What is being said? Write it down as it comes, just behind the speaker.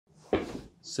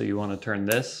So you want to turn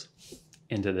this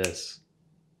into this.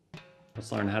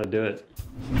 Let's learn how to do it.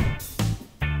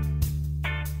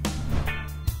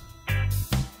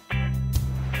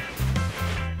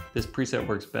 This preset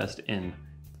works best in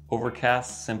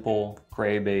overcast, simple,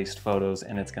 gray-based photos,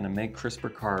 and it's going to make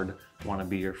CRISPR card want to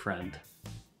be your friend.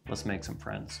 Let's make some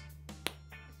friends.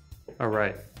 All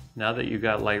right, now that you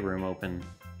got Lightroom open,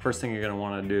 first thing you're going to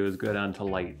want to do is go down to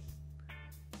Light.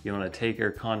 You want to take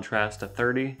your contrast to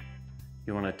 30.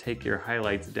 You want to take your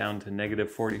highlights down to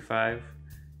 -45.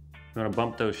 You want to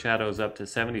bump those shadows up to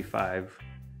 75.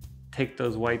 Take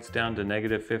those whites down to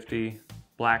 -50.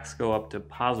 Blacks go up to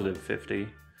 +50.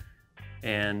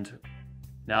 And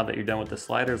now that you're done with the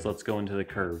sliders, let's go into the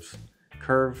curves.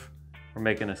 Curve, we're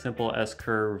making a simple S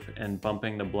curve and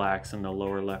bumping the blacks in the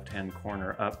lower left-hand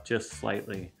corner up just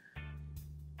slightly.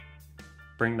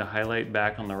 Bring the highlight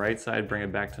back on the right side, bring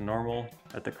it back to normal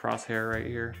at the crosshair right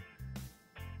here.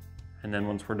 And then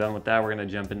once we're done with that, we're gonna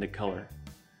jump into color.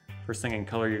 First thing in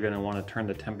color, you're gonna wanna turn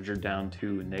the temperature down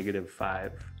to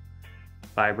 -5.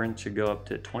 Vibrant should go up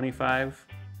to 25.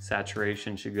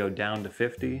 Saturation should go down to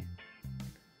 50.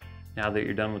 Now that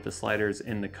you're done with the sliders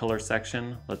in the color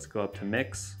section, let's go up to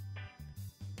mix.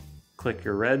 Click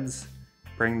your reds,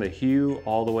 bring the hue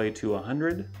all the way to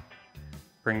 100.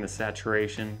 Bring the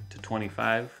saturation to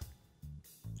 25.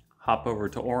 Hop over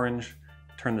to orange,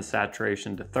 turn the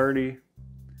saturation to 30.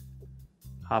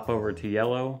 Hop over to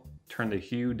yellow, turn the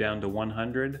hue down to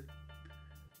 100.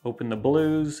 Open the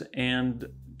blues and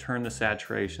turn the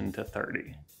saturation to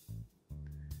 30.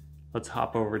 Let's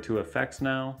hop over to effects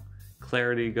now.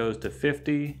 Clarity goes to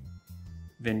 50.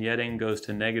 Vignetting goes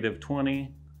to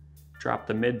 -20. Drop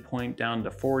the midpoint down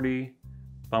to 40.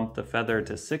 Bump the feather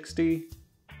to 60.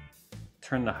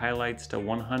 Turn the highlights to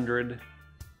 100.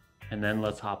 And then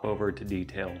let's hop over to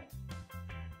detail.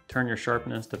 Turn your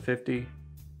sharpness to 50.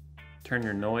 Turn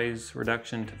your noise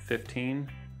reduction to 15.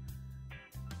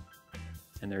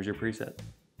 And there's your preset.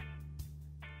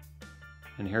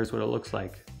 And here's what it looks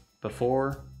like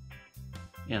before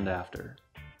and after.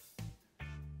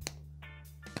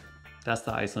 That's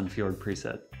the Iceland Fjord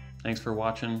preset. Thanks for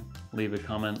watching. Leave a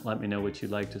comment, let me know what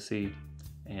you'd like to see,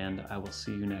 and I will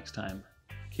see you next time.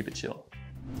 Keep it chill.